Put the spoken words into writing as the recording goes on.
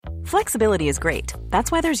Flexibility is great.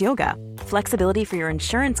 That's why there's yoga. Flexibility for your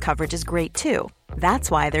insurance coverage is great too. That's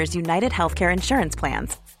why there's United Healthcare Insurance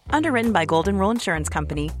Plans. Underwritten by Golden Rule Insurance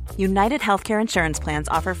Company, United Healthcare Insurance Plans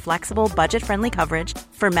offer flexible, budget-friendly coverage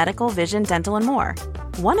for medical, vision, dental, and more.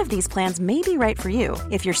 One of these plans may be right for you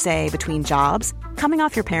if you're, say, between jobs, coming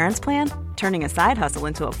off your parents' plan, turning a side hustle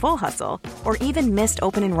into a full hustle, or even missed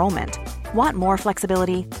open enrollment. Want more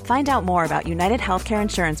flexibility? Find out more about United Healthcare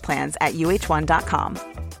Insurance Plans at uh1.com.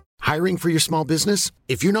 Hiring for your small business?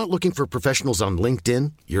 If you're not looking for professionals on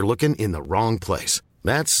LinkedIn, you're looking in the wrong place.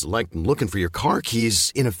 That's like looking for your car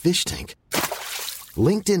keys in a fish tank.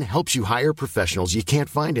 LinkedIn helps you hire professionals you can't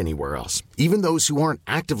find anywhere else, even those who aren't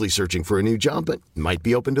actively searching for a new job but might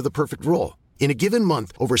be open to the perfect role. In a given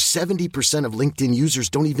month, over 70% of LinkedIn users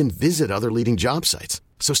don't even visit other leading job sites.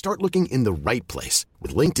 So start looking in the right place.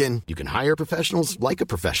 With LinkedIn, you can hire professionals like a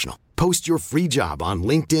professional. Post your free job on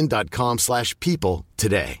linkedin.com/people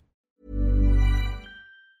today.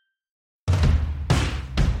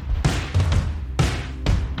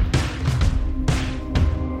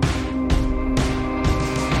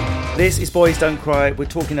 This is Boys Don't Cry. We're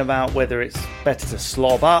talking about whether it's better to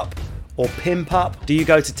slob up or pimp up. Do you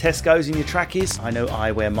go to Tesco's in your trackies? I know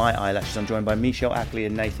I wear my eyelashes. I'm joined by Michelle Ackley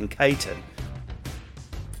and Nathan Caton.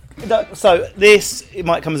 So this, it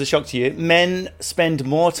might come as a shock to you. Men spend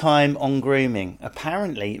more time on grooming.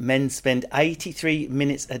 Apparently, men spend 83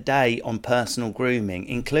 minutes a day on personal grooming,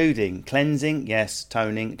 including cleansing, yes,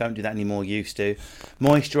 toning, don't do that anymore, used to,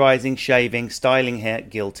 moisturising, shaving, styling hair,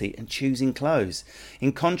 guilty, and choosing clothes.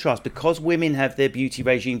 In contrast, because women have their beauty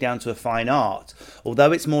regime down to a fine art,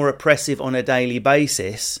 although it's more oppressive on a daily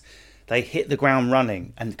basis, they hit the ground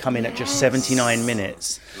running and come in at just 79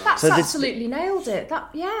 minutes. That's absolutely nailed it.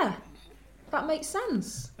 That makes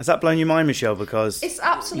sense. Has that blown your mind, Michelle? Because it's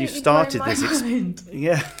absolutely you've started blown my mind.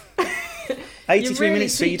 Yeah. 83 really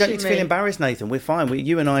minutes, so you don't need to feel embarrassed, Nathan. We're fine.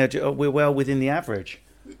 You and I we're well within the average.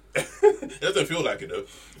 It doesn't feel like it though.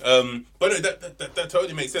 But no, that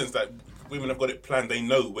totally makes sense. That women have got it planned. They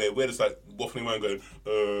know where we're just like waffling around going,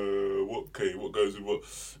 what goes with what?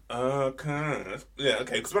 Okay. Yeah,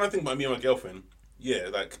 okay. Because when I think about me and my girlfriend, yeah,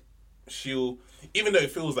 like she'll, even though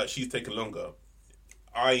it feels like she's taken longer,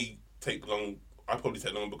 I probably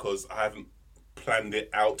take longer because I haven't planned it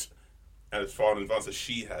out as far in advance as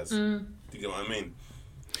she has. Do you get what I mean?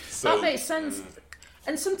 So, that makes sense.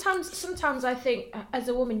 And sometimes I think, as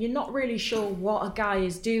a woman, you're not really sure what a guy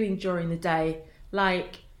is doing during the day.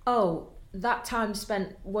 Like, that time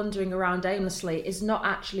spent wandering around aimlessly is not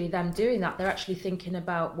actually them doing that. They're actually thinking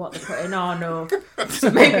about what they're putting on, or so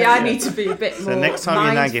maybe I need to be a bit more. So next time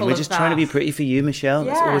you're nagging, we're just trying to be pretty for you, Michelle.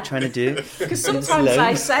 Yeah. That's all we're trying to do. Because sometimes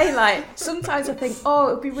I say, sometimes I think, it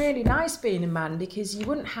would be really nice being a man because you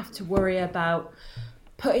wouldn't have to worry about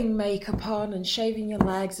putting makeup on and shaving your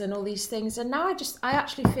legs and all these things. And now I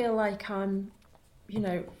actually feel like I'm,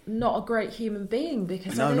 not a great human being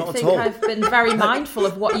because I don't think I've been very mindful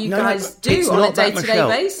of what you guys do on a day-to-day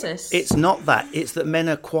basis. It's not that. It's that men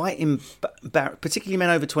are quite particularly men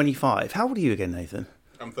over 25. How old are you again, Nathan?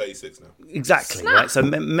 I'm 36 now. Exactly, right? So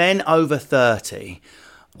men over 30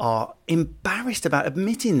 are embarrassed about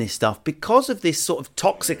admitting this stuff because of this sort of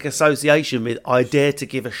toxic association with I dare to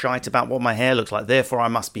give a shite about what my hair looks like, therefore I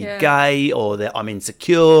must be gay, or that I'm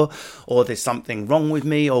insecure, or there's something wrong with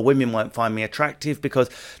me, or women won't find me attractive, because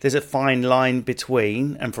there's a fine line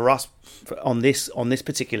between, and for us on this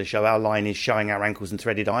particular show our line is showing our ankles and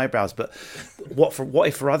threaded eyebrows, but what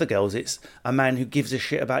if for other girls it's a man who gives a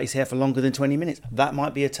shit about his hair for longer than 20 minutes? That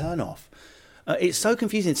might be a turn off. It's so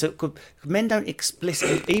confusing. So men don't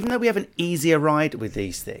explicitly, even though we have an easier ride with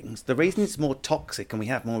these things, the reason it's more toxic and we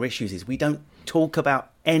have more issues is we don't talk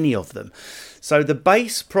about any of them. So the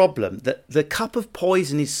base problem, that the cup of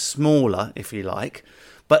poison is smaller, if you like,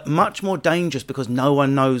 but much more dangerous because no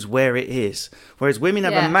one knows where it is. Whereas women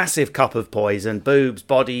have a massive cup of poison, boobs,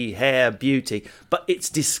 body, hair, beauty, but it's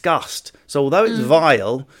disgust. So although it's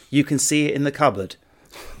vile, you can see it in the cupboard.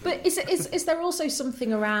 But is there also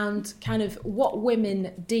something around kind of what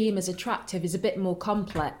women deem as attractive is a bit more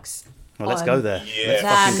complex? Well, let's go there. Yeah. Let's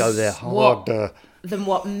fucking go there harder. Than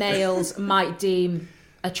what males might deem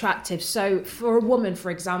attractive. So for a woman, for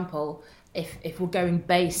example, if we're going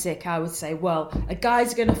basic, I would say, well, a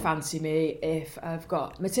guy's going to fancy me if I've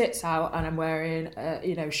got my tits out and I'm wearing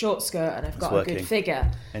a short skirt and I've got a good figure.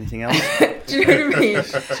 Anything else? Do you know what I mean?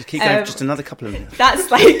 Just keep going just another couple of minutes. That's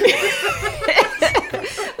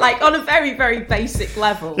like on a very, very basic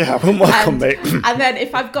level. Yeah, I wouldn't work on me. And then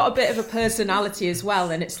if I've got a bit of a personality as well,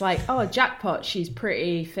 then it's like, jackpot, she's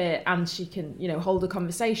pretty fit and she can, hold a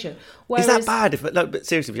conversation. Whereas, is that bad? But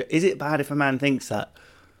seriously, is it bad if a man thinks that?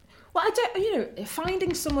 Well, I don't.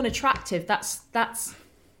 Finding someone attractive,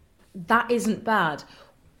 that isn't bad.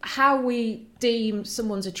 How we deem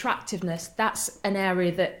someone's attractiveness, that's an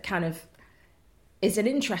area that kind of is an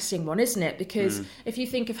interesting one, isn't it? Because if you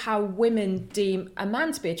think of how women deem a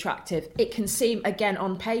man to be attractive, it can seem, again,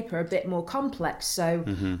 on paper, a bit more complex. So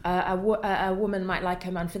a woman might like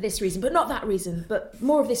a man for this reason, but not that reason, but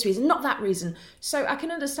more of this reason, not that reason. So I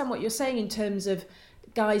can understand what you're saying in terms of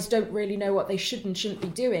guys don't really know what they should and shouldn't be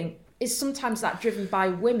doing. Is sometimes that driven by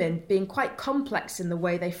women being quite complex in the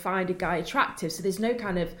way they find a guy attractive? So there's no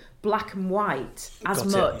kind of black and white as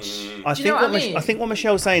much. I think what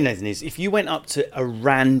Michelle's saying, Nathan, is if you went up to a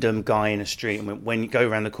random guy in a street and when you go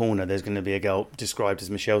around the corner, there's going to be a girl described as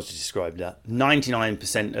Michelle's described her.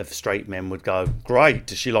 99% of straight men would go, great,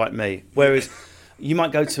 does she like me? Whereas you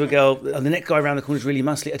might go to a girl, the next guy around the corner is really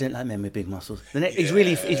muscly. I don't like men with big muscles. He's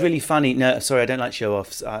really funny. No, sorry, I don't like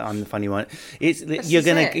show-offs. I'm the funny one. It's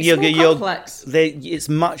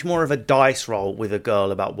much more of a dice roll with a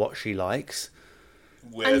girl about what she likes.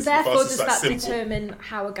 And therefore, does that determine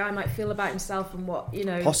how a guy might feel about himself and what,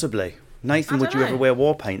 Possibly. Nathan, would you ever wear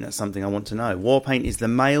war paint? That's something I want to know. War paint is the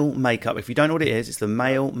male makeup. If you don't know what it is, it's the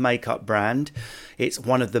male makeup brand. It's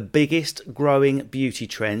one of the biggest growing beauty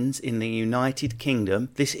trends in the United Kingdom.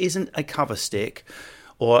 This isn't a cover stick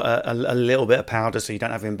or a little bit of powder so you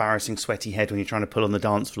don't have an embarrassing sweaty head when you're trying to pull on the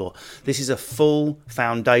dance floor. This is a full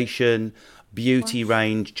foundation beauty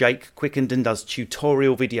range. Jake Quickenden does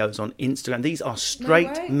tutorial videos on Instagram. These are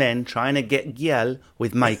straight men trying to get gyal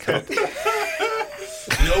with makeup. You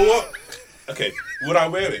know what? Okay, would I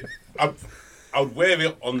wear it? I would wear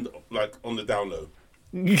it on the down low.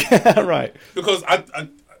 Yeah, right. Because I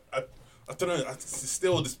don't know. It's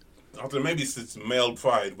still this. I don't know. Maybe it's this male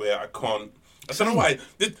pride where I can't. I don't know why.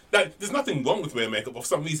 There's nothing wrong with wearing makeup. But for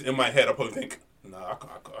some reason in my head, I probably think, nah,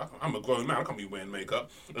 I'm a grown man. I can't be wearing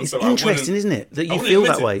makeup. And it's interesting, isn't it, that you feel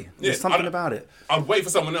that way? There's something about it. I'd wait for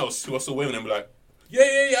someone else who are still wearing it and be like,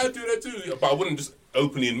 yeah, I do that too. But I wouldn't just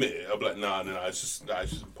openly admit it. I'd be like, nah, it's just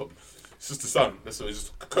the sun. That's what it's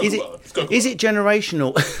just cocoa butter. Is it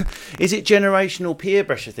generational? Is it generational peer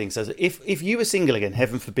pressure thing? So if you were single again,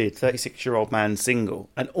 heaven forbid, 36-year-old man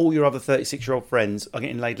single, and all your other 36-year-old friends are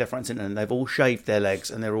getting laid left, right, and centre, and they've all shaved their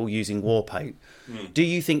legs and they're all using war paint, do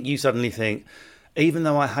you think you suddenly think, even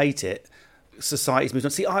though I hate it, society's moved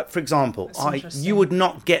on? See, for example, you would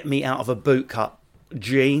not get me out of a bootcut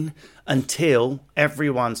jean until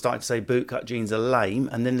everyone started to say bootcut jeans are lame,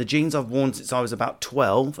 and then the jeans I've worn since I was about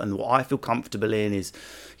 12 and what I feel comfortable in is,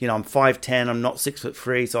 I'm 5'10", I'm not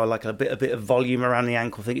 6'3", so I like a bit of volume around the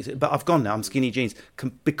ankle thing. But I've gone now, I'm skinny jeans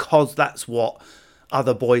because that's what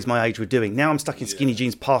other boys my age were doing. Now I'm stuck in skinny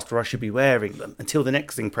jeans past where I should be wearing them until the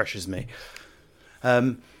next thing pressures me.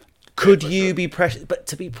 Could you be pressured? But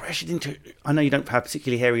to be pressured into, I know you don't have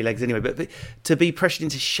particularly hairy legs anyway, but to be pressured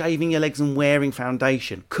into shaving your legs and wearing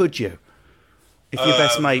foundation, could you? If your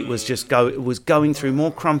best mate was going through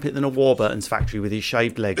more crumpet than a Warburton's factory with his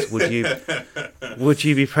shaved legs, would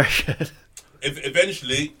you be pressured?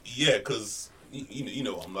 Eventually, yeah, because you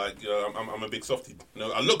know what I'm like. I'm a big softie.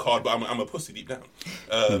 I look hard, but I'm a pussy deep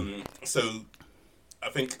down. So I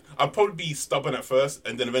think I'd probably be stubborn at first,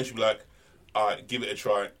 and then eventually be like, all right, give it a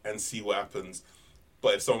try and see what happens.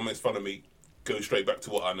 But if someone makes fun of me, go straight back to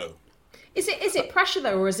what I know. Is it pressure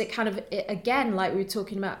though, or is it kind of, again, like we were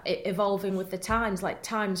talking about, it evolving with the times? Like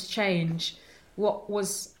times change. What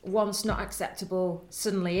was once not acceptable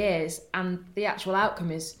suddenly is, and the actual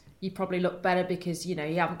outcome is you probably look better because you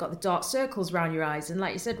haven't got the dark circles around your eyes. And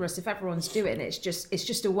like you said, Russ, if everyone's doing it, it's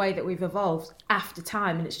just a way that we've evolved after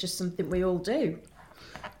time, and it's just something we all do.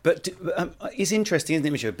 But it's interesting, isn't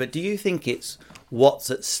it, Michelle? But do you think it's what's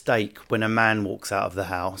at stake when a man walks out of the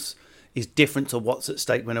house is different to what's at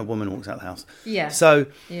stake when a woman walks out of the house? Yeah. So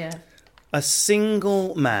yeah. A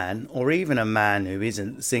single man, or even a man who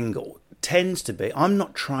isn't single, tends to be, I'm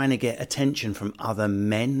not trying to get attention from other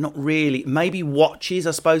men, not really. Maybe watches,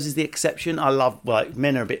 I suppose, is the exception. I love,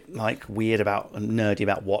 men are a bit weird about and nerdy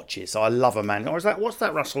about watches, so I love a man. Or is that, what's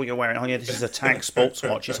that, Russell, you're wearing? Oh yeah, this is a Tag Sports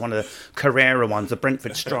watch. It's one of the Carrera ones. The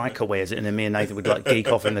Brentford striker wears it, and then me and Nathan would geek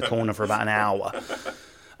off in the corner for about an hour.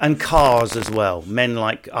 And cars as well. Men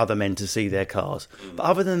like other men to see their cars. But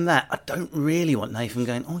other than that, I don't really want Nathan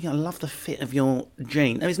going, oh yeah, I love the fit of your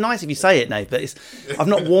jeans. It's nice if you say it, Nathan, but I've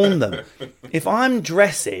not worn them. If I'm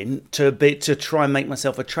dressing to try and make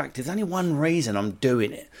myself attractive, there's only one reason I'm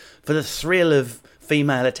doing it. For the thrill of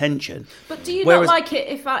female attention. But do you not like it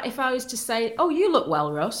if I was to say, oh, you look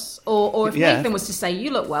well, Russ? Or if Nathan was to say,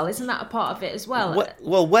 you look well, isn't that a part of it as well?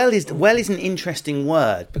 Well is an interesting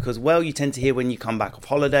word, because you tend to hear when you come back off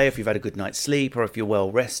holiday, if you've had a good night's sleep or if you're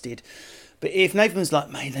well rested. But if Nathan's like,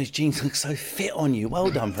 "Man, those jeans look so fit on you. Well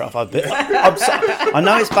done, bruv." I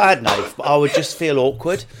know it's bad, Nath, but I would just feel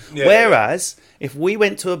awkward. Yeah. Whereas if we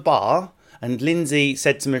went to a bar and Lindsay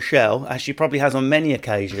said to Michelle, as she probably has on many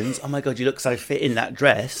occasions, "Oh my God, you look so fit in that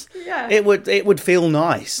dress," it would feel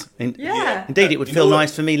nice. Yeah. Indeed, it would You feel know what?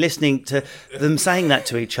 nice for me listening to them saying that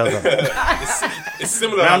to each other. It's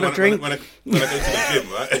similar Round of when drink. I go to the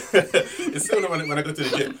gym, right? It's similar when I go to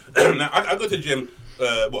the gym. Now, I go to the gym,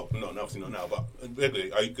 well, obviously not now, but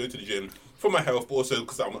regularly. I go to the gym for my health, but also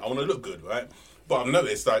because I want to look good, right? But I've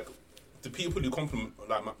noticed, like, the people who compliment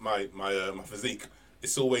like my physique,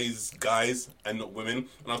 it's always guys and not women.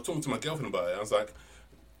 And I was talking to my girlfriend about it. I was like,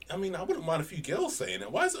 I mean, I wouldn't mind a few girls saying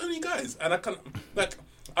it. Why is it only guys? And I kind of, like,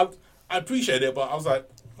 I appreciate it, but I was like,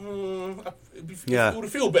 it would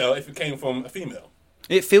feel better if it came from a female.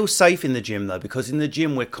 It feels safe in the gym, though, because in the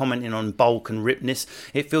gym we're commenting on bulk and rippedness.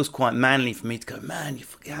 It feels quite manly for me to go, "Man,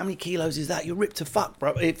 how many kilos is that? You're ripped to fuck,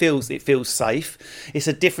 bro." It feels safe. It's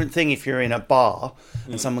a different thing if you're in a bar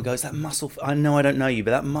and someone goes, "That muscle, I know I don't know you,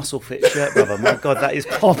 but that muscle fit shirt, brother, my God, that is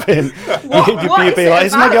popping." You'd be like,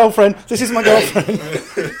 "This is my girlfriend. This is my girlfriend."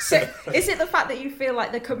 So, is it the fact that you feel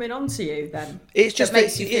like they're coming on to you then? It's just that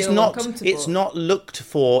makes you feel uncomfortable? It's not looked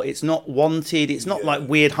for. It's not wanted. It's not like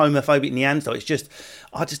weird homophobic Neanderthal. It's just,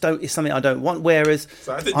 I just don't. It's something I don't want. Whereas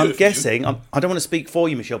So I did do I'm it for guessing, I don't want to speak for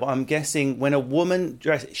you, Michelle, but I'm guessing when a woman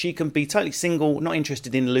she can be totally single, not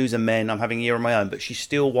interested in loser men. I'm having a year on my own, but she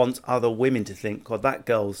still wants other women to think, "God, that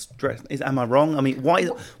girl's dress." Am I wrong? I mean, why is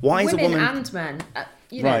a woman? Women and men,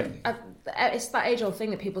 Right. It's that age-old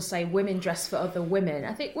thing that people say women dress for other women.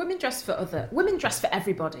 I think women dress for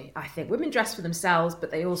everybody. I think women dress for themselves,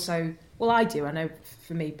 but they also, well, I do. I know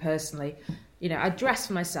for me personally, I dress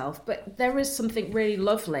for myself, but there is something really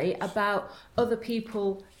lovely about other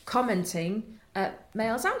people commenting,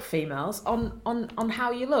 males and females, on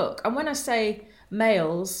how you look. And when I say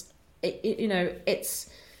males, it's.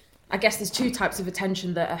 I guess there's two types of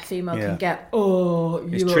attention that a female can get. "Oh,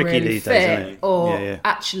 you look really fit," isn't it? or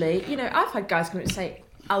actually, I've had guys come up and say,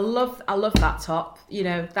 I love that top.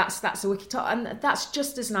 That's a wicked top," and that's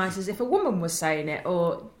just as nice as if a woman was saying it.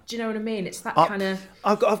 Or do you know what I mean? It's that kind of.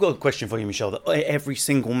 I've got a question for you, Michelle, that every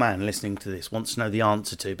single man listening to this wants to know the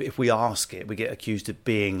answer to. But if we ask it, we get accused of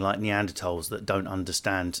being like Neanderthals that don't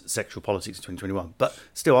understand sexual politics in 2021. But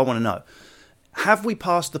still, I want to know: have we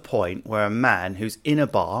passed the point where a man who's in a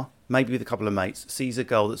bar, maybe with a couple of mates, sees a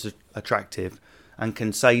girl that's attractive and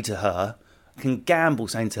can say to her, can gamble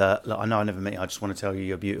saying to her, "Look, I know I never met you, I just want to tell you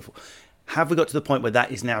you're beautiful"? Have we got to the point where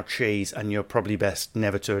that is now cheese and you're probably best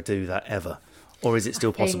never to do that ever? Or is it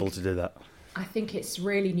still possible to do that? I think it's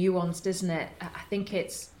really nuanced, isn't it? I think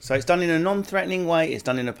it's... So it's done in a non-threatening way, it's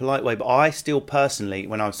done in a polite way, but I still personally,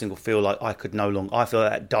 when I was single, feel like I could no longer... I feel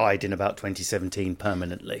that died in about 2017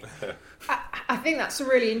 permanently. I think that's a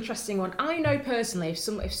really interesting one. I know personally,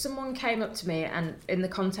 if someone came up to me, and in the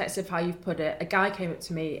context of how you've put it, a guy came up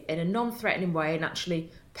to me in a non-threatening way and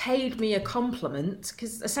actually paid me a compliment,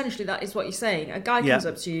 because essentially that is what you're saying. A guy comes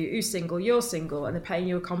up to you, who's single, you're single, and they're paying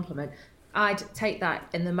you a compliment. I'd take that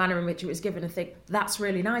in the manner in which it was given and think, that's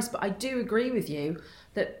really nice. But I do agree with you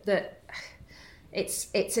that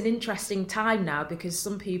it's an interesting time now, because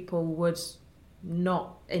some people would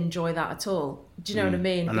not enjoy that at all. Do you know what I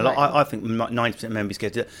mean? And I think 90% of men be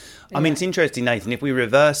scared to do that. I mean, it's interesting, Nathan, if we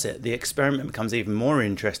reverse it, the experiment becomes even more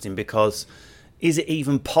interesting, because is it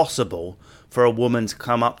even possible for a woman to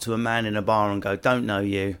come up to a man in a bar and go, "Don't know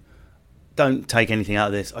you, don't take anything out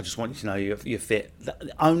of this, I just want you to know you're fit"?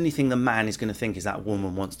 The only thing the man is going to think is that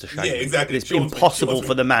woman wants to shake. Yeah, exactly. It's impossible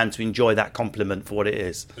for the man to enjoy that compliment for what it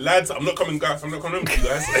is. Lads, I'm not coming home with you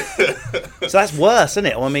guys. So that's worse, isn't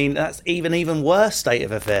it? Well, I mean, that's even worse state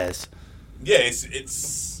of affairs. Yeah,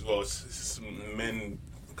 it's men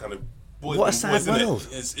kind of... Boys, What a sad world.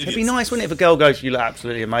 It'd be nice, wouldn't it, if a girl goes, "You look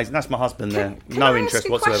absolutely amazing. That's my husband there. Can No I interest ask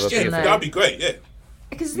a whatsoever." question, though? That'd be great, yeah.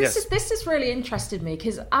 Because this has really interested me,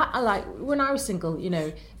 because I like, when I was single,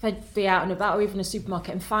 if I'd be out and about or even a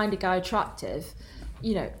supermarket and find a guy attractive,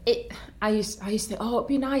 I used to think, oh, it'd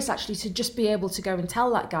be nice actually to just be able to go and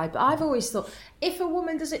tell that guy. But I've always thought, if a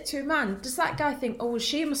woman does it to a man, does that guy think, oh, well,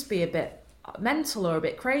 she must be a bit mental or a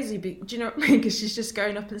bit crazy? Do you know what I mean? Because she's just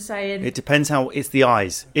going up and saying... It depends how... It's the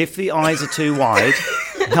eyes. If the eyes are too wide...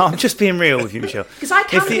 No, I'm just being real with you, Michelle. Because I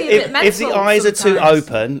can be a bit mental. If the eyes are too sometimes.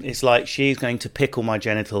 open, it's like she's going to pickle my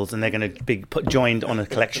genitals and they're going to be joined on a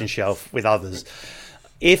collection shelf with others.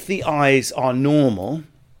 If the eyes are normal,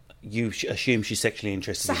 you assume she's sexually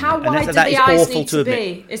interested So in how you. And wide do that the is eyes awful need to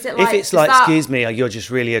admit. be? Is it if like, it's is like, that- excuse me, you're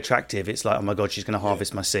just really attractive, it's like, oh my God, she's going to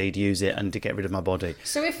harvest my seed, use it, and to get rid of my body.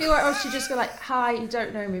 So if you were, or she just go like, hi, you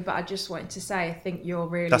don't know me, but I just wanted to say, I think you're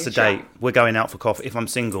really That's a date. We're going out for coffee. If I'm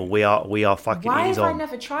single, we are fucking Why ease have I on.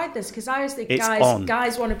 never tried this? Because I always think It's on.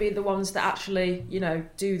 guys want to be the ones that actually, you know,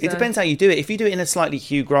 do the... It depends how you do it. If you do it in a slightly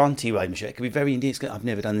Hugh Granty way, Michelle, it can be very indeed. I've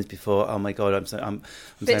never done this before. Oh my God, I'm so bit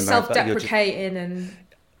embarrassed. But you're just- self-deprecating and...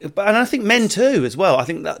 And I think men too, as well. I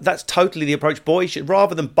think that's totally the approach. Boys should,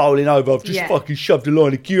 rather than bowling over, I've just fucking shoved a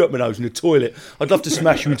line of Q up my nose in the toilet. I'd love to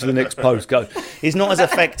smash you into the next postcode. It's not as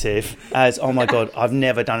effective as, oh my God, I've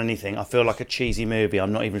never done anything. I feel like a cheesy movie.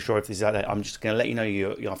 I'm not even sure if this is out there. I'm just going to let you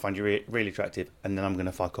know I find you really attractive, and then I'm going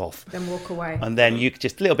to fuck off. Then walk away. And then you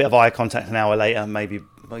just a little bit of eye contact an hour later, maybe you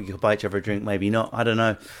could buy each other a drink, maybe not. I don't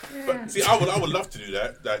know. But see, I would love to do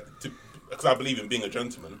that because I believe in being a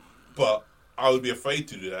gentleman, but I would be afraid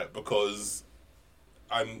to do that because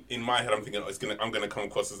in my head I'm thinking I'm gonna come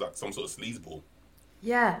across as like some sort of sleazeball.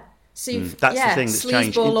 Yeah. So that's the thing that's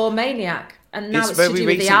changed. Sleazeball or maniac. And now it's to very do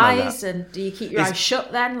with the recent like eyes, that. and do you keep your eyes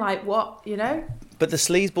shut then? Like what, you know? But the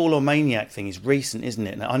sleazeball or maniac thing is recent, isn't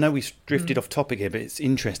it? Now, I know we've drifted off topic here, but it's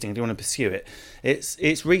interesting. I do want to pursue it.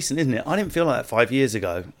 It's recent, isn't it? I didn't feel like that 5 years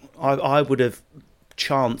ago. I would have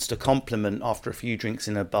chanced a compliment after a few drinks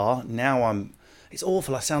in a bar. Now it's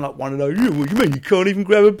awful. I sound like one of those, what do you mean you can't even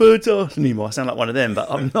grab a bird's arse anymore? I sound like one of them,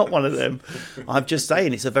 but I'm not one of them. I'm just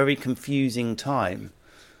saying it's a very confusing time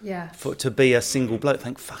to be a single bloke.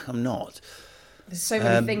 Thank fuck I'm not. There's so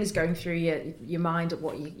many things going through your mind of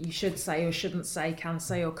what you should say or shouldn't say, can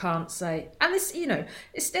say or can't say. And this, you know,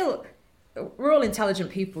 it's still... We're all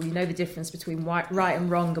intelligent people. You know the difference between right and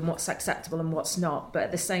wrong and what's acceptable and what's not. But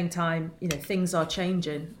at the same time, you know, things are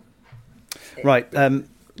changing. Right.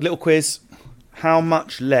 Little quiz. How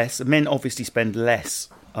much less... Men obviously spend less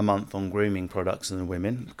a month on grooming products than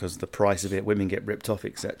women because of the price of it. Women get ripped off,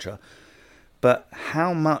 etc. But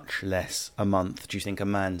how much less a month do you think a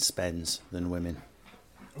man spends than women?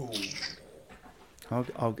 Ooh.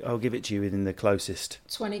 I'll give it to you within the closest.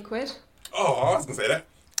 20 quid? Oh, I was going to say that.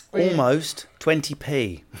 Almost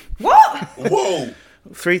 20p. What? Whoa!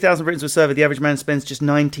 3,000 Britons were surveyed. The average man spends just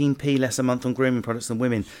 19p less a month on grooming products than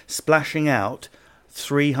women, splashing out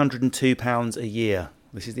 £302 a year.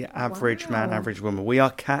 This is the average man, average woman. We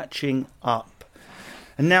are catching up.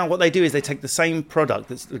 And now what they do is they take the same product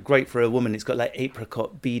that's great for a woman. It's got like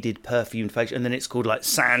apricot beaded perfumed facial, and then it's called like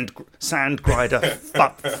sand grider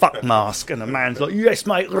fuck mask. And the man's like, yes,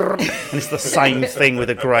 mate. And it's the same thing with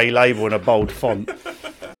a grey label and a bold font.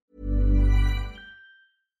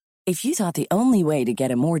 If you thought the only way to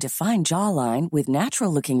get a more defined jawline with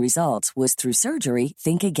natural-looking results was through surgery,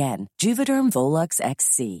 think again. Juvederm Volux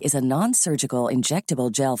XC is a non-surgical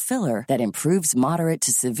injectable gel filler that improves moderate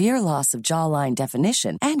to severe loss of jawline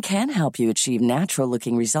definition and can help you achieve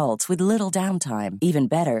natural-looking results with little downtime. Even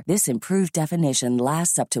better, this improved definition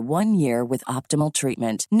lasts up to 1 year with optimal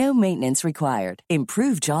treatment. No maintenance required.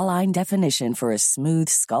 Improve jawline definition for a smooth,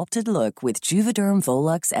 sculpted look with Juvederm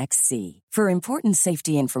Volux XC. For important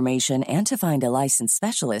safety information and to find a licensed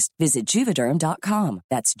specialist, visit Juvederm.com.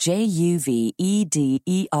 That's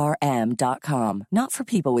JUVEDERM.com. Not for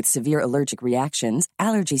people with severe allergic reactions,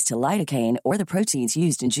 allergies to lidocaine, or the proteins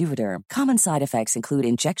used in Juvederm. Common side effects include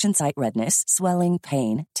injection site redness, swelling,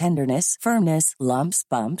 pain, tenderness, firmness, lumps,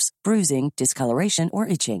 bumps, bruising, discoloration, or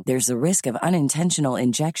itching. There's a risk of unintentional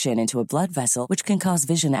injection into a blood vessel, which can cause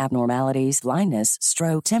vision abnormalities, blindness,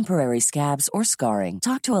 stroke, temporary scabs, or scarring.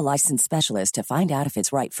 Talk to a licensed specialist to find out if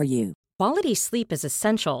it's right for you. Quality sleep is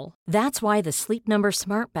essential. That's why the Sleep Number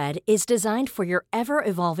Smart Bed is designed for your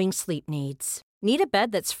ever-evolving sleep needs. Need a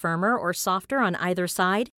bed that's firmer or softer on either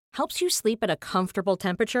side? Helps you sleep at a comfortable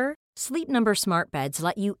temperature? Sleep Number Smart Beds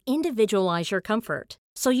let you individualize your comfort,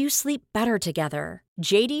 so you sleep better together.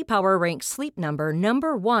 J.D. Power ranks Sleep Number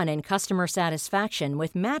number 1 in customer satisfaction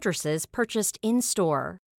with mattresses purchased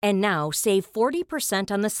in-store. And now, save 40%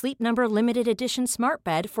 on the Sleep Number Limited Edition Smart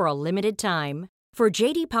Bed for a limited time. For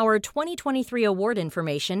J.D. Power 2023 award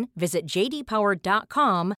information, visit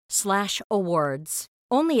jdpower.com/awards.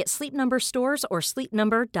 Only at Sleep Number stores or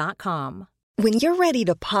sleepnumber.com. When you're ready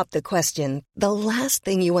to pop the question, the last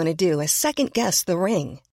thing you want to do is second-guess the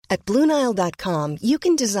ring. At BlueNile.com, you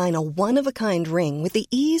can design a one-of-a-kind ring with the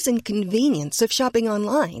ease and convenience of shopping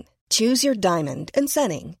online. Choose your diamond and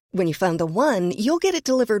setting. When you find the one, you'll get it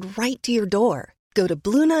delivered right to your door. Go to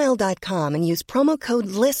BlueNile.com and use promo code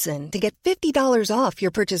LISTEN to get $50 off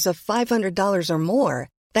your purchase of $500 or more.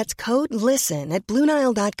 That's code LISTEN at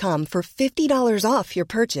BlueNile.com for $50 off your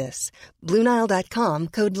purchase. BlueNile.com,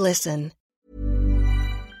 code LISTEN.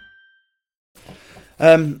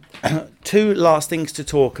 Two last things to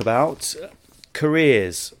talk about.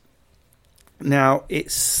 Careers. Now,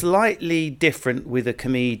 it's slightly different with a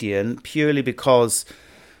comedian purely because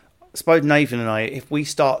I suppose Nathan and I, if we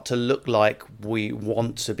start to look like we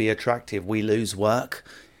want to be attractive, we lose work.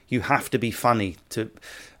 You have to be funny to.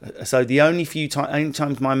 So the only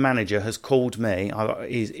times my manager has called me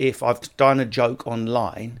is if I've done a joke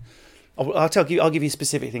online. I'll give you a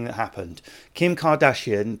specific thing that happened. Kim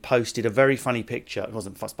Kardashian posted a very funny picture. It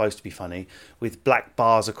wasn't supposed to be funny, with black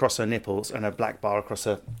bars across her nipples and a black bar across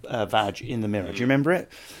her vag in the mirror. Do you remember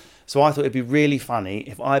it? So I thought it'd be really funny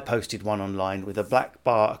if I posted one online with a black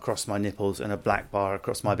bar across my nipples and a black bar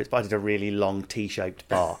across my bits. But I did a really long T-shaped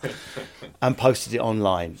bar and posted it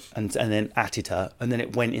online and then atted her. And then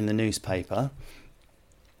it went in the newspaper.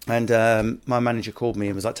 And my manager called me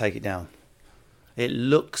and was like, take it down. It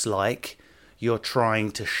looks like you're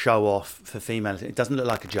trying to show off for females. It doesn't look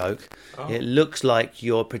like a joke. Oh. It looks like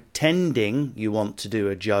you're pretending you want to do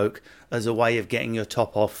a joke as a way of getting your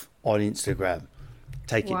top off on Instagram.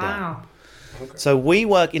 Take it down. Okay. So we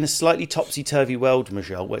work in a slightly topsy-turvy world,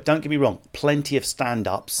 Michelle, where, don't get me wrong, plenty of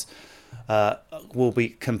stand-ups will be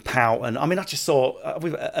compelled. And I mean, I just saw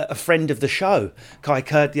a friend of the show, Kai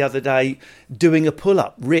Kurd, the other day, doing a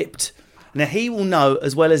pull-up, ripped. Now, he will know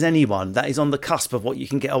as well as anyone that is on the cusp of what you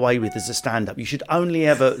can get away with as a stand-up. You should only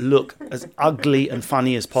ever look as ugly and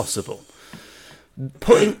funny as possible.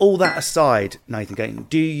 Putting all that aside, Nathan Gayton,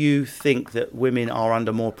 do you think that women are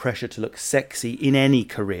under more pressure to look sexy in any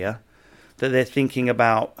career, that they're thinking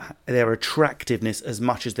about their attractiveness as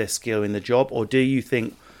much as their skill in the job? Or do you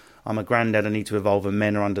think, I'm a granddad, I need to evolve, and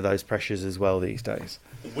men are under those pressures as well these days?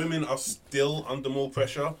 Women are still under more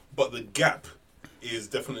pressure, but the gap is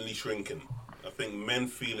definitely shrinking. I think men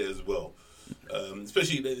feel it as well,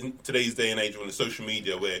 especially in today's day and age on the social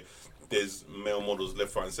media where there's male models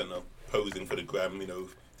left, right and centre posing for the gram,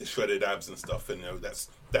 the shredded abs and stuff, and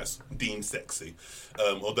that's deemed sexy.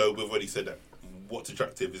 Although we've already said that what's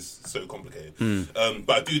attractive is so complicated.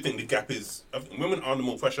 But I do think the gap is, women are under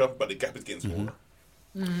more pressure, but the gap is getting smaller.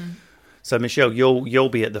 So, Michelle, you'll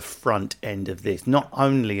be at the front end of this. Not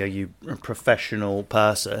only are you a professional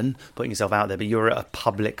person putting yourself out there, but you're at a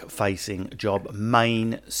public-facing job,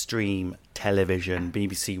 mainstream television,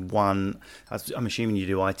 BBC One. I'm assuming you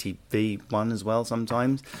do ITV One as well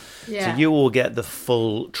sometimes. Yeah. So you will get the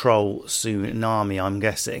full troll tsunami, I'm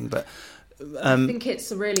guessing. But I think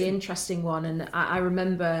it's a really interesting one, and I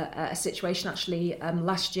remember a situation actually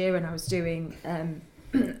last year when I was doing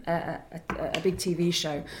a big TV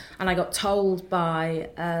show, and I got told by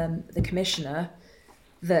the commissioner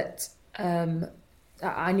that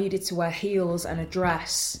I needed to wear heels and a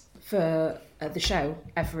dress for the show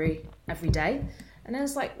every day. And I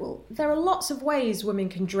was like, well, there are lots of ways women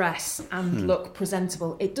can dress and look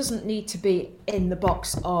presentable. It doesn't need to be in the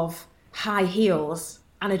box of high heels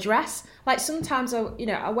and a dress. Like sometimes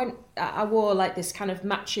I wore like this kind of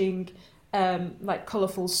matching like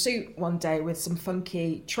colourful suit one day with some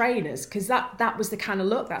funky trainers, because that was the kind of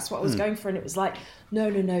look, that's what I was going for. And it was like, no,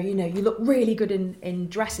 you look really good in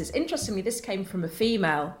dresses. Interestingly, this came from a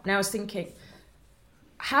female, and I was thinking,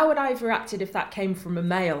 how would I have reacted if that came from a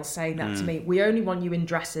male saying that to me? We only want you in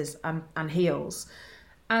dresses and heels.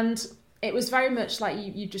 And it was very much like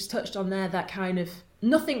you just touched on there, that kind of,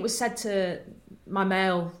 nothing was said to my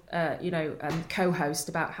male co-host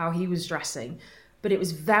about how he was dressing, but it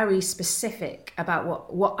was very specific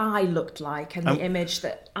about what I looked like and the image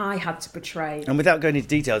that I had to portray. And without going into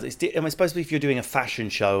details, it's supposed to be if you're doing a fashion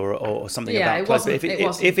show or something about clothes. But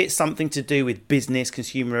if it's something to do with business,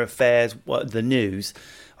 consumer affairs, the news,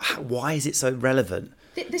 why is it so relevant?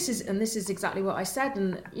 This is exactly what I said,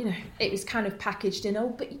 and it was kind of packaged in,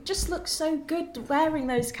 but you just look so good wearing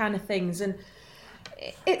those kind of things. And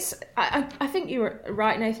I think you were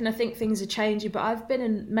right, Nathan. I think things are changing, but I've been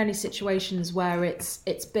in many situations where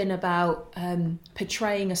it's been about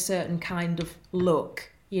portraying a certain kind of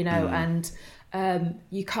look, and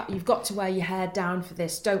you've got to wear your hair down for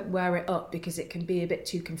this. Don't wear it up because it can be a bit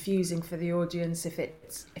too confusing for the audience if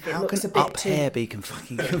it looks a bit up hair be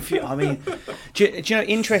fucking confusing? I mean, do you know?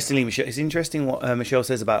 Interestingly, Michelle, it's interesting what Michelle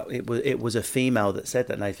says about it was a female that said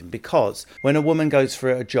that, Nathan, because when a woman goes for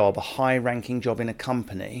a job, a high-ranking job in a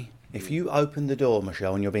company, if you open the door,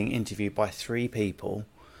 Michelle, and you're being interviewed by 3 people,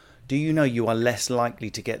 do you know you are less likely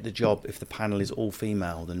to get the job if the panel is all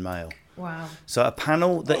female than male? Wow. So a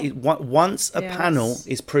panel once a panel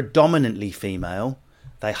is predominantly female,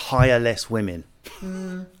 they hire less women.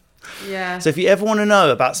 Yeah. So if you ever want to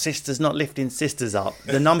know about sisters not lifting sisters up,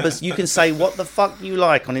 the numbers, you can say what the fuck you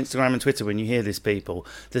like on Instagram and Twitter when you hear this, people.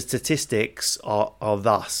 The statistics are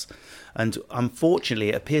thus. And unfortunately,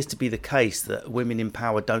 it appears to be the case that women in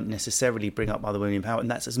power don't necessarily bring up other women in power,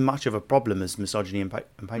 and that's as much of a problem as misogyny and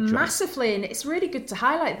patriarchy. Massively, and it's really good to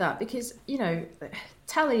highlight that because, you know,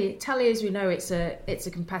 telly, as we know, it's a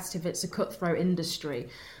competitive, it's a cutthroat industry.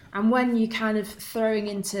 And when you kind of throwing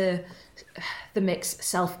into the mix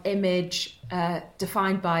self-image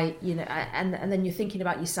defined by, you know, and then you're thinking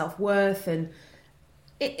about your self-worth, and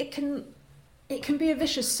it can be a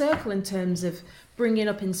vicious circle in terms of bringing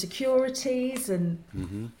up insecurities and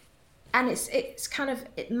it's kind of,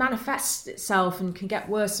 it manifests itself and can get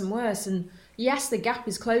worse and worse. And yes, the gap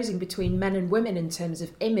is closing between men and women in terms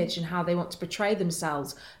of image and how they want to portray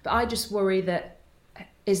themselves. But I just worry that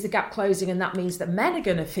is the gap closing, and that means that men are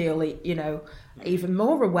going to feel, you know, even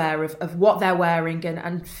more aware of what they're wearing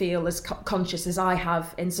and feel as conscious as I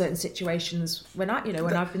have in certain situations when I've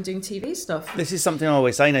been doing TV stuff. This is something I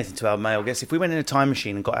always say, Nathan, to our male guests. If we went in a time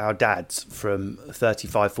machine and got our dads from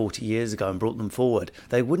 35, 40 years ago and brought them forward,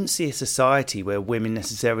 they wouldn't see a society where women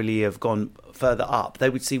necessarily have gone further up. They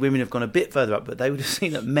would see women have gone a bit further up, but they would have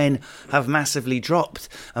seen that men have massively dropped.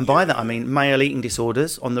 And by that, I mean male eating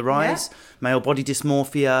disorders on the rise, male body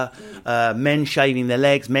dysmorphia, men shaving their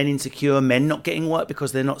legs, men insecure, men not getting work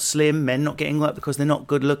because they're not slim, men not getting work because they're not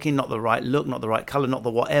good looking, not the right look, not the right colour, not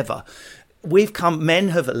the whatever. Men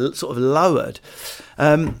have sort of lowered.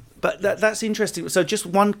 But that's interesting. So just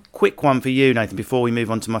one quick one for you, Nathan, before we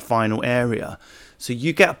move on to my final area. So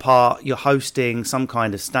you get a part, you're hosting some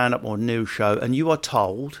kind of stand-up or news show, and you are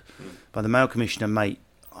told by the male commissioner, mate,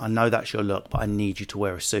 I know that's your look, but I need you to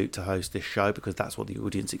wear a suit to host this show because that's what the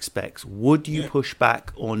audience expects. Would you push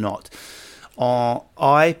back or not?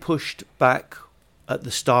 I pushed back at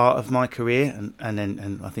the start of my career,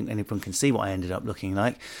 and I think anyone can see what I ended up looking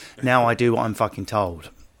like. Now I do what I'm fucking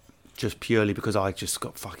told, just purely because I just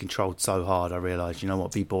got fucking trolled so hard. I realised, you know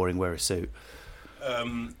what, be boring, wear a suit.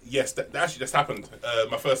 Yes, that actually just happened.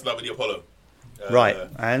 My first love at the Apollo. Right,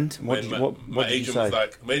 and what my did you agent say? was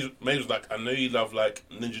like, Major was like, I know you love like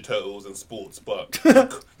Ninja Turtles and sports, but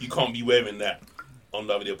you can't be wearing that on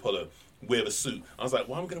Love at the Apollo. Wear a suit. I was like,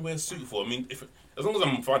 what am I going to wear a suit for? I mean, as long as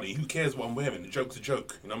I'm funny, who cares what I'm wearing? The joke's a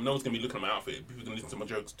joke. You know, no one's going to be looking at my outfit. People are going to listen to my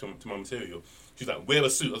jokes, to my material. She's like, wear a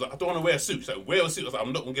suit. I was like, I don't want to wear a suit. She's like, wear a suit. I was like,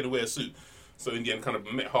 I'm not going to wear a suit. So in the end, kind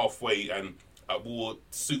of met halfway, and I wore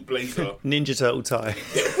suit blazer. Ninja Turtle tie.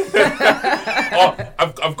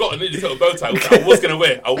 I've got a Ninja Turtle bow tie, which I was going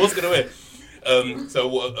to wear. So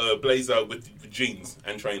I wore a blazer with jeans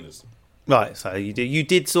and trainers. Right, so you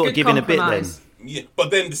did sort of Good give in a bit then. compromise. Yeah, but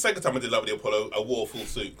then the second time I did Love at the Apollo, I wore a full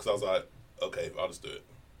suit because I was like, okay, I'll just do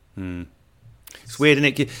it. It's weird,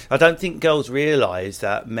 isn't it? I don't think girls realise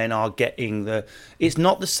that men are getting it's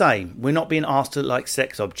not the same. We're not being asked to like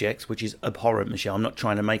sex objects, which is abhorrent, Michelle. I'm not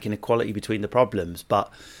trying to make inequality between the problems,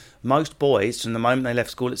 but most boys, from the moment they left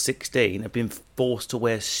school at 16, have been forced to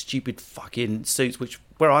wear stupid fucking suits, which,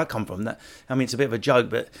 where I come from, it's a bit of a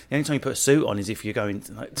joke, but the only time you put a suit on is if you're going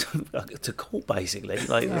to court, basically.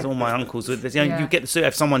 Like, there's all my uncles with this. You get the suit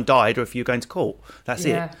if someone died or if you're going to court. That's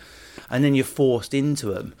it. And then you're forced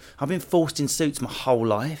into them. I've been forced in suits my whole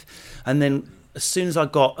life. And then as soon as I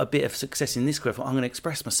got a bit of success in this career, I thought, I'm going to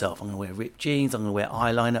express myself. I'm going to wear ripped jeans. I'm going to wear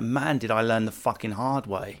eyeliner. Man, did I learn the fucking hard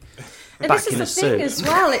way. And back this in is the the thing suit. as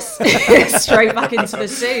well. It's straight back into the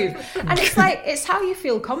suit, and it's like it's how you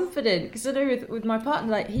feel confident. Because I know with my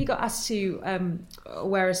partner, like he got asked to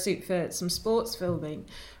wear a suit for some sports filming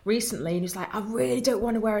recently, and he's like, I really don't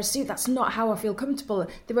want to wear a suit. That's not how I feel comfortable.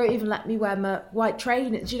 They won't even let me wear my white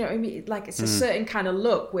trainers. Do you know what I mean? Like it's a certain kind of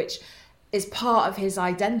look which is part of his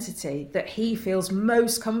identity that he feels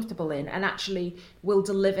most comfortable in, and actually will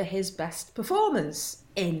deliver his best performance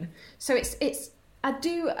in. So it's. I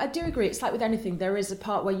do agree. It's like with anything, there is a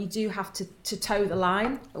part where you do have to toe the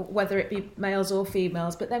line, whether it be males or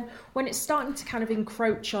females. But then when it's starting to kind of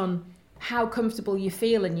encroach on how comfortable you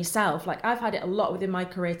feel in yourself, like I've had it a lot within my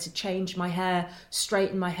career to change my hair,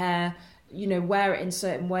 straighten my hair, wear it in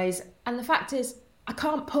certain ways. And the fact is, I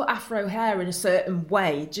can't put afro hair in a certain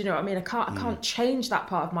way. Do you know what I mean? I can't change that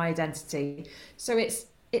part of my identity. So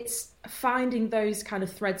it's finding those kind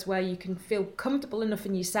of threads where you can feel comfortable enough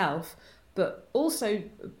in yourself. But also,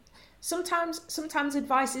 sometimes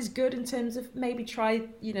advice is good in terms of maybe try,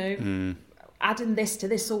 adding this to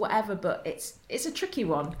this or whatever. But it's a tricky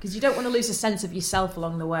one because you don't want to lose a sense of yourself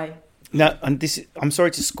along the way. No, and I'm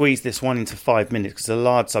sorry to squeeze this one into 5 minutes because it's a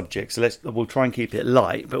large subject. So we'll try and keep it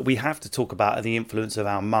light. But we have to talk about the influence of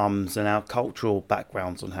our mums and our cultural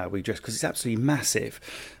backgrounds on how we dress because it's absolutely massive.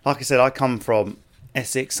 Like I said, I come from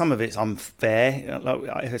Essex. Some of it's unfair, like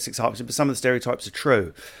Essex, but some of the stereotypes are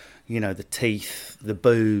true. the teeth, the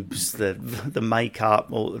boobs, the makeup,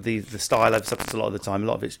 or the style of substance. A lot of the time, a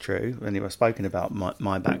lot of it's true. Anyway, I've spoken about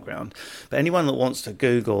my background. But anyone that wants to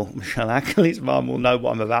Google Michelle Ackley's mum will know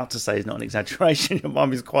what I'm about to say is not an exaggeration. Your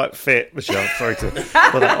mum is quite fit, Michelle. Sorry to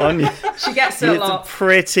put that on you. She gets it a lot. It's a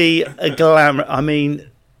pretty glamour. I mean,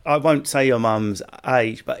 I won't say your mum's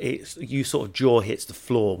age, but you sort of jaw hits the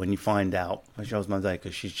floor when you find out Michelle's mum's age,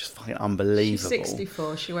 because she's just fucking unbelievable. She's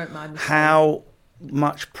 64. She won't mind. How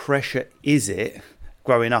much pressure is it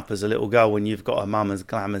growing up as a little girl when you've got a mum as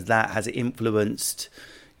glam as that? Has it influenced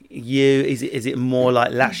you? Is it more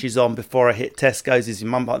like lashes on before I hit Tesco's? Is your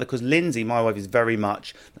mum part of it? Because Lindsay, my wife, is very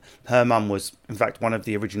much, her mum was in fact one of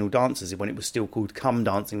the original dancers when it was still called Come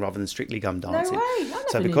Dancing rather than Strictly Come Dancing. No way. I never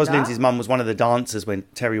So knew because that. Lindsay's mum was one of the dancers when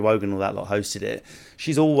Terry Wogan and all that lot hosted it,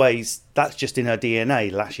 she's always, that's just in her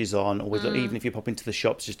DNA, lashes on, or with, even if you pop into the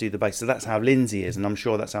shops, just do the base. So that's how Lindsay is, and I'm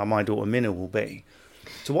sure that's how my daughter Minna will be.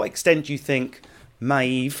 To what extent do you think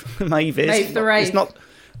Maeve is? Maeve the Rave. It's not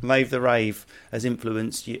Maeve the Rave has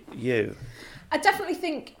influenced you. I definitely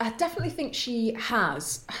think she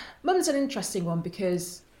has. Mum's an interesting one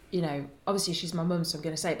because, obviously she's my mum, so I'm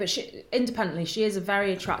going to say it, but independently, she is a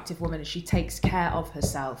very attractive woman and she takes care of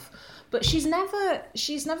herself. But she's never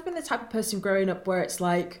been the type of person growing up where it's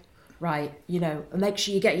like, right, make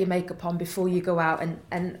sure you get your makeup on before you go out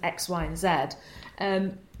and X, Y, and Z.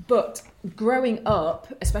 But growing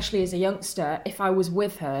up, especially as a youngster, if I was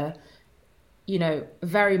with her,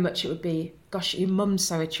 very much it would be, gosh, your mum's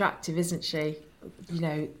so attractive, isn't she?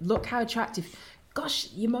 Look how attractive. Gosh,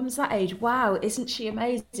 your mum's that age. Wow, isn't she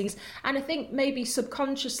amazing? And I think maybe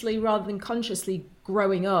subconsciously rather than consciously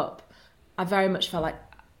growing up, I very much felt like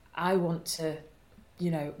I want to,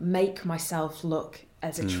 make myself look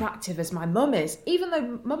as attractive as my mum is, even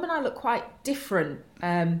though mum and I look quite different.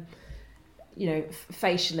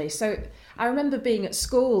 Facially. So I remember being at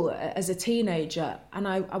school as a teenager and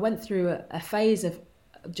I went through a phase of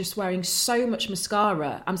just wearing so much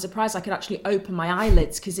mascara. I'm surprised I could actually open my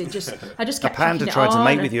eyelids because I just kept A panda tried to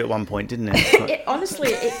mate with you at one point, didn't it? Honestly,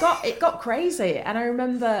 it got crazy. And I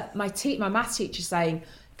remember my maths teacher saying,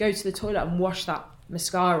 go to the toilet and wash that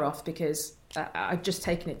mascara off because I've just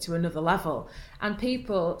taken it to another level. And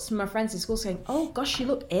some of my friends in school saying, oh gosh, you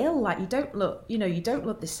look ill, like you don't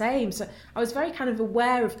look the same. So I was very kind of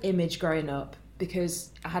aware of image growing up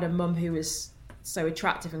because I had a mum who was so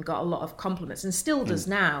attractive and got a lot of compliments and still does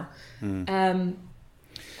now. But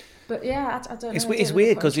yeah, I don't know. It's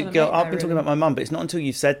weird because I've been talking about my mum, but it's not until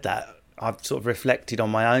you said that I've sort of reflected on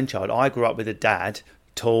my own child. I grew up with a dad,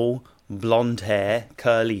 tall, blonde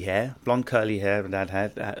curly hair, dad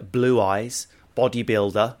had, blue eyes,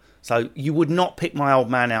 bodybuilder. So you would not pick my old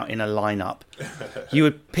man out in a lineup. You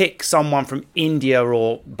would pick someone from India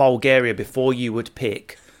or Bulgaria before you would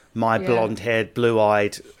pick my blonde-haired,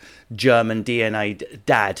 blue-eyed, German DNA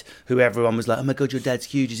dad, who everyone was like, oh my God, your dad's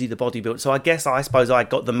huge, is he the bodybuilder? So I suppose I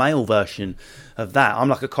got the male version of that. I'm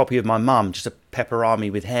like a copy of my mum, just a pepperami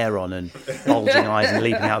with hair on and bulging eyes and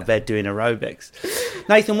leaping out of bed doing aerobics.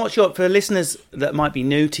 Nathan, for listeners that might be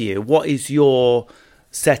new to you, what is your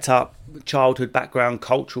setup, childhood background,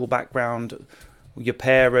 cultural background? Your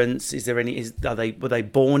parents, were they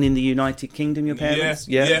born in the United Kingdom, your parents?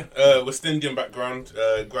 Yeah. West Indian background,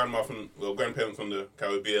 grandparents from the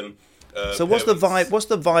Caribbean. So what's the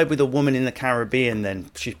vibe with a woman in the Caribbean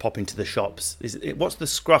then? She's popping to the shops. What's the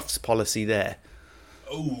scruffs policy there?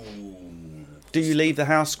 Oh. Do you leave the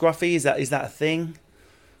house scruffy? Is that a thing?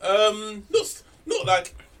 Not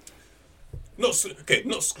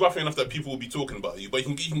scruffy enough that people will be talking about you, but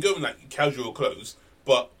you can go in like casual clothes.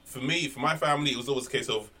 But for my family, it was always a case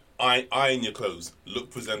of iron your clothes,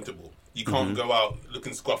 look presentable. You can't go out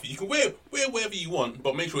looking scruffy. You can wear whatever you want,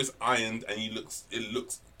 but make sure it's ironed and it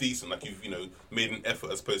looks decent, like you've made an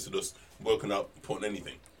effort as opposed to just woken up putting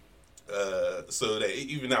anything. So that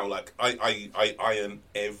even now, like I iron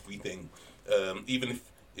everything, even if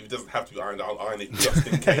it doesn't have to be ironed, I'll iron it just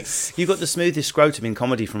in case. You've got the smoothest scrotum in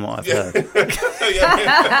comedy, from what I've heard.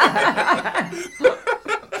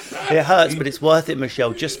 It hurts, but it's worth it,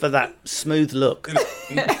 Michelle, just for that smooth look.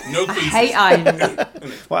 No creases. Hate ironing.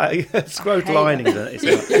 Well, scrot lining.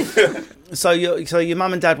 So your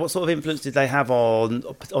mum and dad, what sort of influence did they have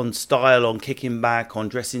on style, on kicking back, on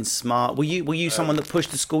dressing smart? Were you someone that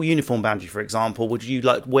pushed the school uniform boundary, for example? Would you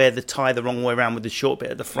like wear the tie the wrong way around with the short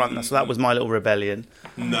bit at the front? So that was my little rebellion.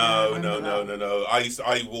 No.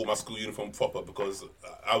 I wore my school uniform proper because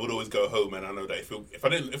I would always go home and I know that if I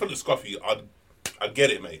look scruffy, I'd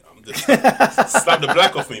get it, mate. I'm just slap the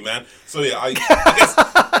black off me, man. So yeah, I guess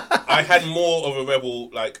I had more of a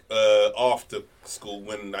rebel after school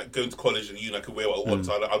when going to college and I could wear what I want.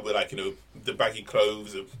 So I'd wear the baggy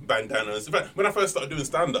clothes, the bandanas. In fact, when I first started doing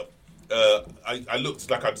stand-up, I looked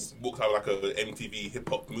like I just walked out of like a MTV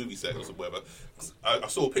hip-hop movie set or whatever. I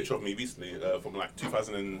saw a picture of me recently from like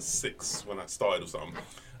 2006 when I started or something,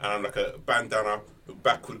 and I'm like a bandana, a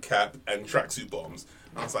backward cap, and tracksuit bottoms.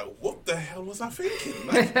 And I was like, what the hell was I thinking?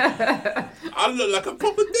 Like, I look like a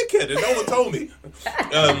proper dickhead, and no one told me.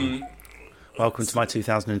 Welcome to my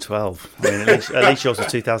 2012. I mean, at least yours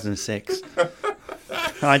was 2006.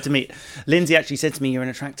 I had to meet... Lindsay actually said to me, you're an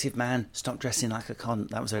attractive man, stop dressing like a cunt.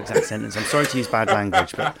 That was her exact sentence. I'm sorry to use bad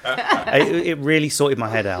language, but it really sorted my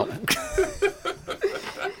head out.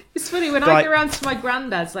 It's funny, when I go around to my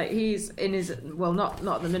granddad's, like, he's in his... Well, not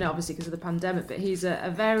at the minute, obviously, because of the pandemic, but he's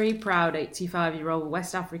a very proud 85-year-old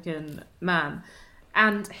West African man.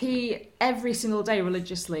 And he, every single day,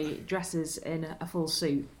 religiously dresses in a full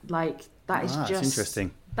suit. Like, that is just...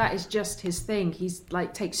 interesting. That is just his thing. He's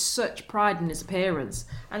like takes such pride in his appearance,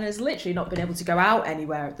 and has literally not been able to go out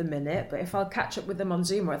anywhere at the minute. But if I'll catch up with him on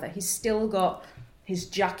Zoom or that, he's still got his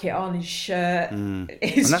jacket on, his shirt. And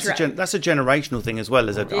that's a generational thing as well.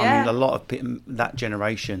 I mean, a lot of that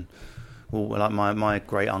generation. Well, like my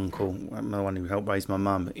great uncle, the one who helped raise my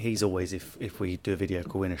mum, he's always, if we do a video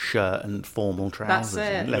call, in a shirt and formal trousers,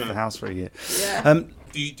 and left the house for a year. Yeah.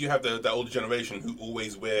 Do you have that older generation who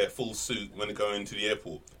always wear full suit when they go into the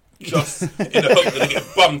airport? Just in the hope that they get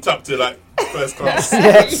bumped up to like first class.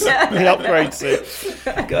 Yes, the upgrade suit.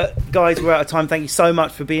 Guys, we're out of time. Thank you so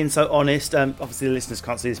much for being so honest. Obviously the listeners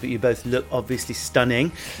can't see this, but you both look obviously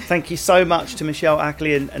stunning. Thank you so much to Michelle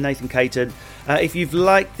Ackley and Nathan Caton. If you've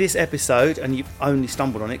liked this episode and you've only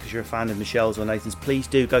stumbled on it because you're a fan of Michelle's or Nathan's, please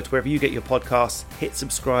do go to wherever you get your podcasts, hit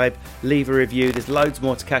subscribe, leave a review. There's loads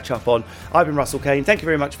more to catch up on. I've been Russell Kane. Thank you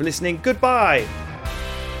very much for listening. Goodbye.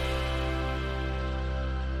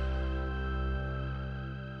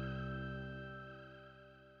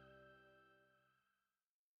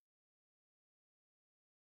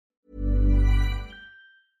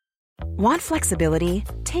 Want flexibility?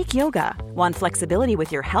 Take yoga. Want flexibility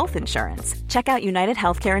with your health insurance? Check out United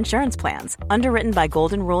Healthcare Insurance Plans. Underwritten by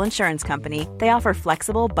Golden Rule Insurance Company, they offer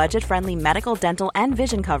flexible, budget-friendly medical, dental, and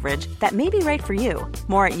vision coverage that may be right for you.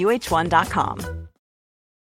 More at UH1.com.